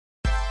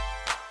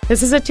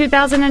This is a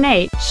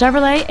 2008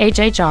 Chevrolet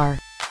HHR.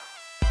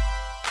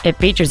 It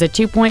features a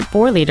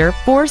 2.4-liter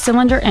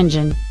four-cylinder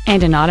engine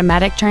and an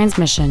automatic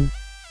transmission.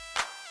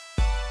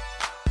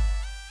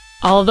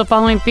 All of the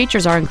following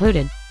features are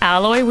included: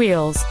 alloy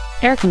wheels,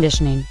 air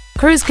conditioning,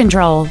 cruise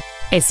control,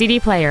 a CD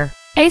player,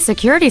 a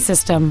security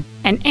system,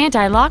 an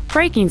anti-lock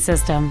braking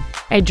system,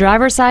 a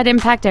driver's side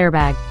impact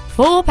airbag,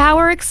 full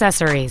power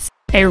accessories,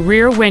 a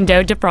rear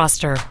window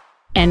defroster,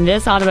 and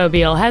this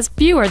automobile has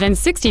fewer than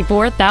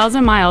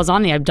 64,000 miles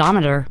on the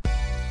odometer.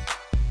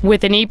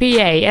 With an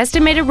EPA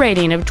estimated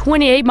rating of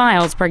 28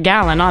 miles per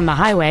gallon on the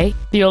highway,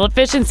 fuel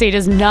efficiency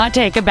does not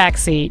take a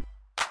backseat.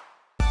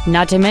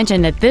 Not to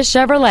mention that this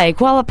Chevrolet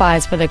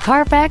qualifies for the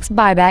Carfax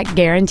buyback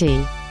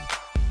guarantee.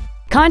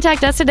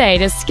 Contact us today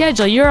to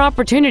schedule your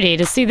opportunity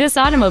to see this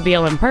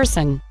automobile in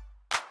person.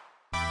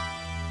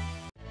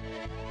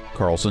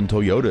 Carlson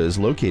Toyota is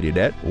located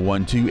at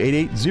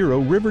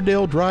 12880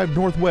 Riverdale Drive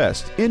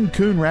Northwest in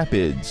Coon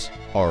Rapids.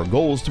 Our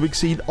goal is to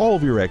exceed all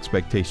of your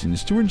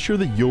expectations to ensure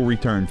that you'll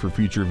return for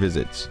future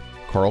visits.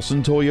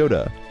 Carlson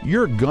Toyota,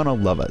 you're gonna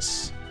love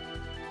us.